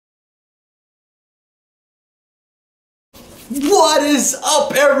What is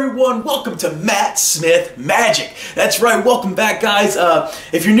up, everyone? Welcome to Matt Smith Magic. That's right, welcome back, guys.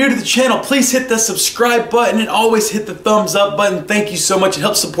 If you're new to the channel, please hit the subscribe button and always hit the thumbs up button. Thank you so much. It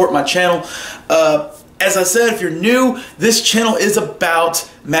helps support my channel. As I said, if you're new, this channel is about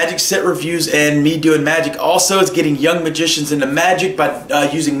magic set reviews and me doing magic. Also, it's getting young magicians into magic by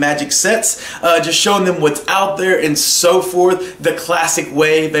using magic sets, just showing them what's out there and so forth, the classic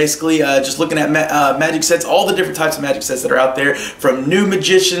way, basically, just looking at magic sets, all the different types of magic sets that are out there, from new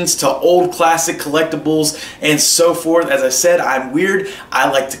magicians to old classic collectibles and so forth. As I said, I'm weird. I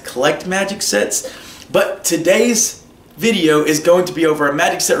like to collect magic sets, but today's video is going to be over a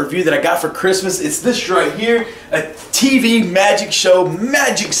magic set review that I got for Christmas. It's this right here, a TV magic show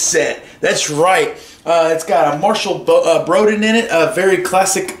magic set. That's right. It's got a Marshall Broden in it, a very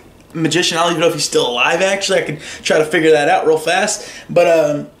classic magician. I don't even know if he's still alive, actually. I could try to figure that out real fast.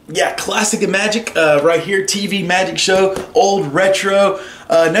 But yeah, classic magic right here, TV magic show, old retro.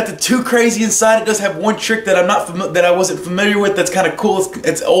 Nothing too crazy inside. It does have one trick that I wasn't familiar with. That's kind of cool.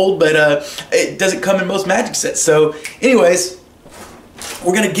 It's old, but it doesn't come in most magic sets. So, anyways,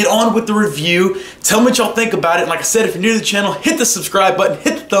 we're gonna get on with the review. Tell me what y'all think about it. And like I said, if you're new to the channel, hit the subscribe button,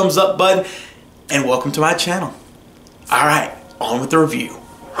 hit the thumbs up button, and welcome to my channel. All right, on with the review.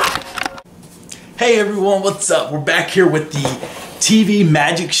 Hey everyone, what's up? We're back here with the TV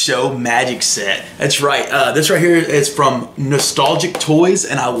magic show magic set. That's right. This right here is from Nostalgic Toys,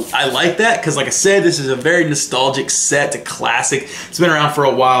 and I like that because, like I said, this is a very nostalgic set, a classic. It's been around for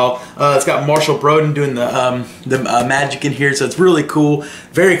a while. It's got Marshall Broden doing the magic in here, so it's really cool.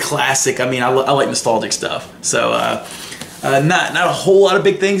 Very classic. I mean, I like nostalgic stuff. So not a whole lot of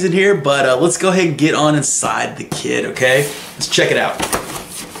big things in here, but let's go ahead and get on inside the kit. Okay, let's check it out.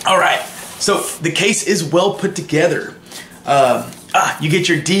 All right. So the case is well put together. You get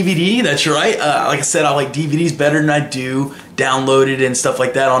your DVD, that's right. Like I said, I like DVDs better than I do downloaded and stuff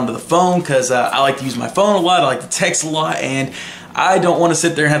like that onto the phone because I like to use my phone a lot, I like to text a lot, and I don't want to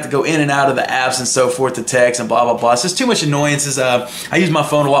sit there and have to go in and out of the apps and so forth to text and blah, blah, blah. It's just too much annoyances. I use my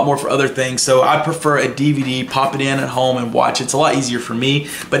phone a lot more for other things, so I prefer a DVD, pop it in at home and watch it. It's a lot easier for me,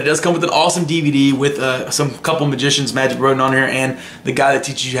 but it does come with an awesome DVD with some couple magicians, Magic Broden on here, and the guy that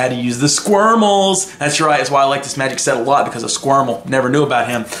teaches you how to use the squirmels. That's right, that's why I like this magic set a lot, because of Squirmel. Never knew about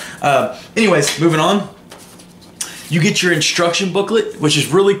him. Anyways, moving on. You get your instruction booklet, which is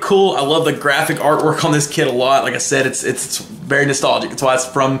really cool. I love the graphic artwork on this kit a lot. Like I said, it's very nostalgic. That's why it's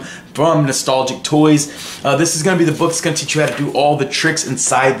from Nostalgic Toys. This is going to be the book that's going to teach you how to do all the tricks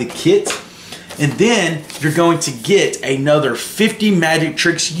inside the kit. And then you're going to get another 50 magic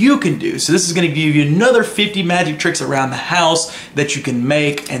tricks you can do. So this is going to give you another 50 magic tricks around the house that you can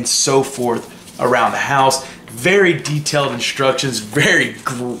make and so forth around the house. Very detailed instructions, very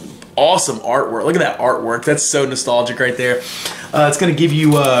awesome artwork. Look at that artwork. That's so nostalgic right there. It's going to give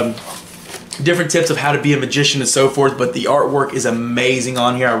you different tips of how to be a magician and so forth, but the artwork is amazing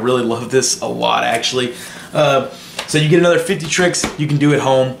on here. I really love this a lot, actually. So you get another 50 tricks you can do at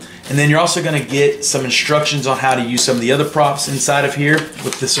home, and then you're also going to get some instructions on how to use some of the other props inside of here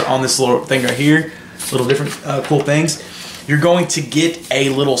with this on this little thing right here. Little different cool things. You're going to get a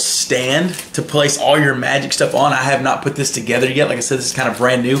little stand to place all your magic stuff on. I have not put this together yet. Like I said, this is kind of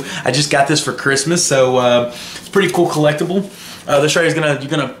brand new. I just got this for Christmas, so it's a pretty cool collectible. This right here is you're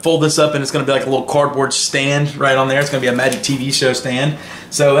gonna fold this up, and it's gonna be like a little cardboard stand right on there. It's gonna be a magic TV show stand,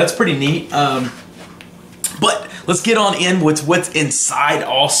 so that's pretty neat. But let's get on in with what's inside.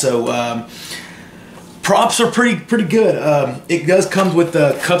 Also, props are pretty good. It does come with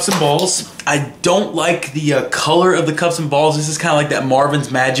cups and balls. I don't like the color of the cups and balls. This is kind of like that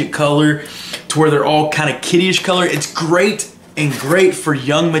Marvin's Magic color, to where they're all kind of kiddie-ish color. It's great for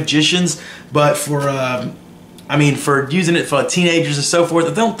young magicians, but for I mean, for using it for teenagers and so forth,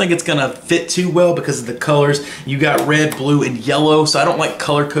 I don't think it's gonna fit too well because of the colors. You got red, blue, and yellow, so I don't like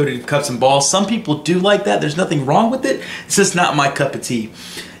color-coded cups and balls. Some people do like that. There's nothing wrong with it. It's just not my cup of tea.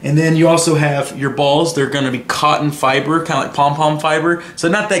 And then you also have your balls. They're going to be cotton fiber, kind of like pom-pom fiber. So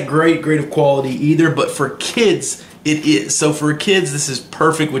not that great of quality either, but for kids, it is. So for kids, this is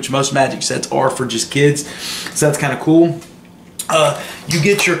perfect, which most magic sets are for just kids. So that's kind of cool. You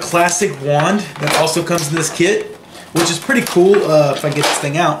get your classic wand that also comes in this kit, which is pretty cool. If I get this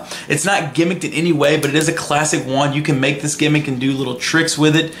thing out, it's not gimmicked in any way, but it is a classic wand. You can make this gimmick and do little tricks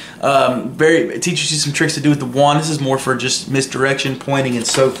with it. It teaches you some tricks to do with the wand. This is more for just misdirection, pointing, and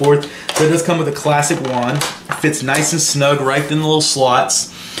so forth. So it does come with a classic wand. It fits nice and snug right in the little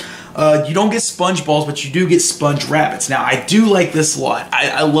slots. You don't get sponge balls, but you do get sponge rabbits. Now, I do like this a lot.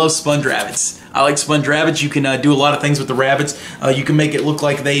 I love sponge rabbits. I like sponge rabbits. You can do a lot of things with the rabbits. You can make it look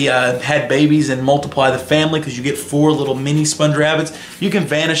like they had babies and multiply the family because you get 4 little mini sponge rabbits. You can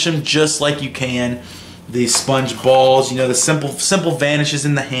vanish them just like you can the sponge balls. You know, the simple vanishes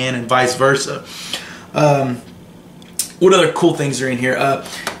in the hand and vice versa. What other cool things are in here?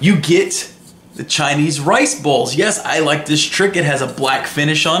 You get the Chinese rice bowls. Yes, I like this trick. It has a black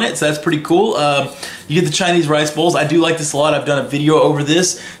finish on it, so that's pretty cool. You get the Chinese rice bowls. I do like this a lot. I've done a video over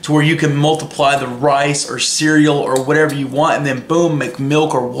this to where you can multiply the rice or cereal or whatever you want, and then boom, make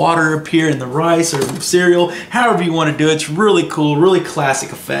milk or water appear in the rice or cereal, however you want to do it. It's really cool, really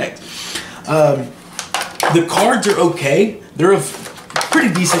classic effect. The cards are okay. They're of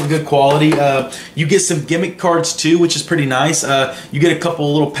pretty decent, good quality. You get some gimmick cards too, which is pretty nice. You get a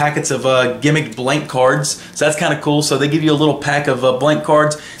couple little packets of gimmicked blank cards, so that's kind of cool. So they give you a little pack of blank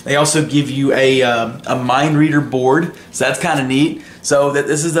cards. They also give you a mind reader board, so that's kind of neat. So that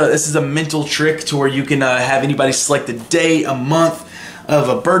this is a mental trick to where you can have anybody select a day, a month of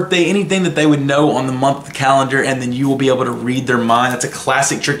a birthday, anything that they would know on the month of the calendar, and then you will be able to read their mind. That's a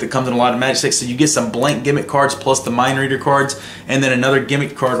classic trick that comes in a lot of magic sets. So you get some blank gimmick cards plus the mind reader cards, and then another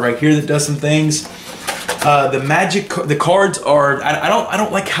gimmick card right here that does some things. The cards are, I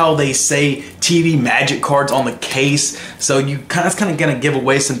don't like how they say TV magic cards on the case, so you kind of gonna give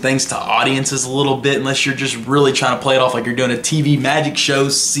away some things to audiences a little bit unless you're just really trying to play it off like you're doing a TV magic show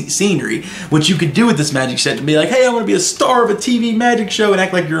scenery, which you could do with this magic set to be like, hey, I want to be a star of a TV magic show and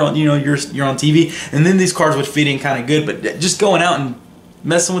act like you're on, you're on TV, and then these cards would fit in kind of good. But just going out and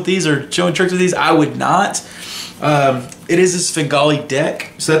messing with these or showing tricks with these, I would not. It is a Svengali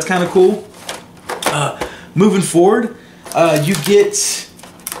deck, so that's kind of cool. Moving forward, you get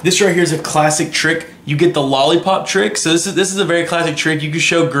this right here is a classic trick. You get the lollipop trick. So this is a very classic trick. You can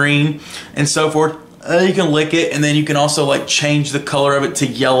show green and so forth. You can lick it, and then you can also like change the color of it to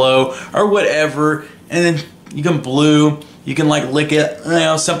yellow or whatever, and then you can blue. You can like lick it, you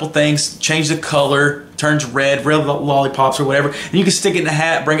know, simple things. Change the color, turns red lollipops or whatever, and you can stick it in a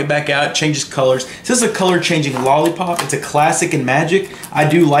hat, bring it back out, changes colors. So this is a color changing lollipop. It's a classic in Magic. I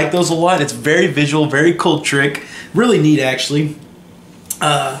do like those a lot. It's very visual, very cool trick. Really neat, actually.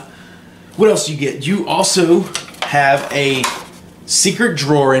 What else do you get? You also have a secret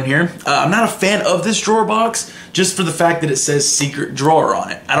drawer in here. I'm not a fan of this drawer box just for the fact that it says secret drawer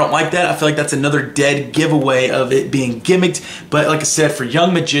on it. I don't like that. I feel like that's another dead giveaway of it being gimmicked. But like I said, for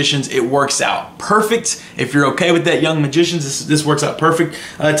young magicians, it works out perfect. If you're okay with that, young magicians, this works out perfect.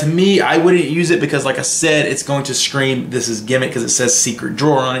 To me, I wouldn't use it because like I said, it's going to scream this is gimmick because it says secret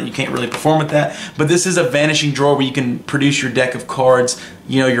drawer on it. You can't really perform with that. But this is a vanishing drawer where you can produce your deck of cards,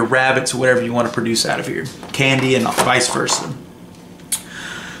 you know, your rabbits, whatever you want to produce out of here. Candy and vice versa.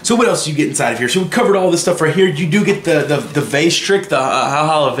 So what else do you get inside of here? So we covered all this stuff right here. You do get the vase trick, the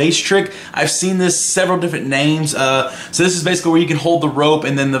how vase trick. I've seen this several different names. So this is basically where you can hold the rope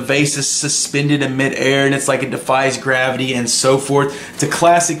and then the vase is suspended in midair and it's like it defies gravity and so forth. It's a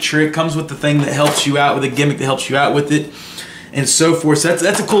classic trick. Comes with the thing that helps you out, with a gimmick that helps you out with it and so forth. So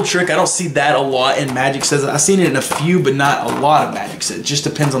that's a cool trick. I don't see that a lot in Magic sets. I've seen it in a few, but not a lot of Magic sets. It just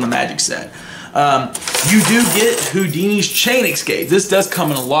depends on the Magic set. You do get Houdini's Chain Escape. This does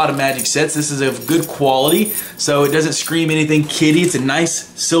come in a lot of Magic sets. This is of good quality, so it doesn't scream anything kiddie. It's a nice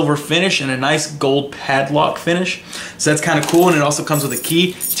silver finish and a nice gold padlock finish. So that's kind of cool, and it also comes with a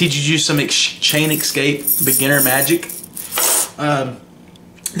key. Teaches you some Chain Escape beginner magic.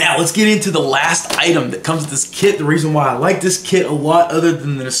 Now let's get into the last item that comes with this kit. The reason why I like this kit a lot, other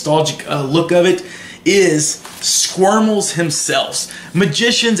than the nostalgic look of it, is Squirmels himself.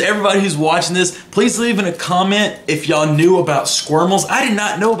 Magicians, everybody who's watching this, please leave in a comment if y'all knew about Squirmels. I did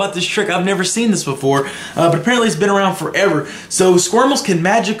not know about this trick. I've never seen this before, but apparently it's been around forever. So Squirmels can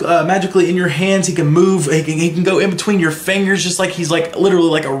magically in your hands. He can move. He can go in between your fingers, just like he's like literally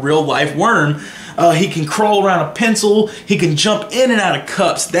like a real life worm. He can crawl around a pencil. He can jump in and out of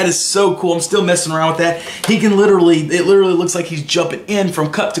cups. That is so cool. I'm still messing around with that. He can literally, it literally looks like he's jumping in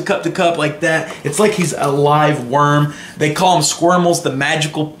from cup to cup to cup like that. It's like he's a live worm. They call him Squirmels, the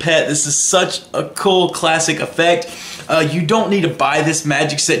magical pet. This is such a cool classic effect. You don't need to buy this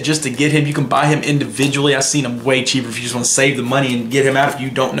Magic set just to get him. You can buy him individually. I've seen him way cheaper if you just want to save the money and get him out if you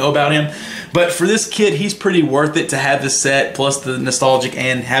don't know about him. But for this kid, he's pretty worth it to have this set, plus the nostalgic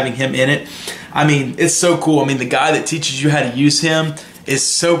and having him in it. I mean, it's so cool. I mean, the guy that teaches you how to use him is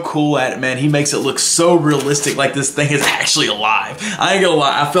so cool at it, man. He makes it look so realistic, like this thing is actually alive. I ain't gonna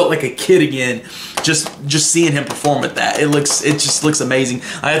lie, I felt like a kid again just seeing him perform at that. It just looks amazing.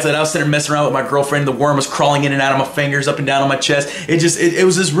 Like I said, I was sitting there messing around with my girlfriend. The worm was crawling in and out of my fingers, up and down on my chest. It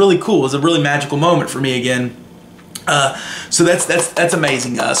was just really cool. It was a really magical moment for me again. So that's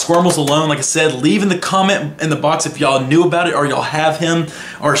amazing. Squirmels alone, like I said, leave in the comment in the box if y'all knew about it or y'all have him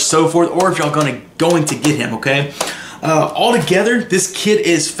or so forth, or if y'all going to get him, okay? Altogether, this kit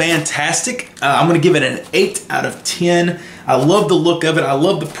is fantastic. I'm going to give it an 8 out of 10. I love the look of it. I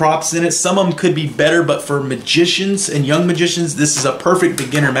love the props in it. Some of them could be better, but for magicians and young magicians, this is a perfect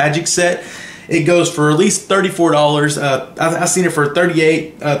beginner magic set. It goes for at least $34. I've seen it for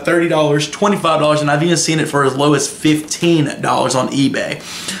 $38, $30, $25, and I've even seen it for as low as $15 on eBay.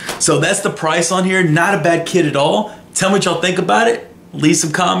 So that's the price on here. Not a bad kit at all. Tell me what y'all think about it. Leave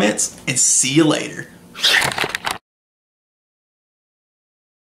some comments, and see you later.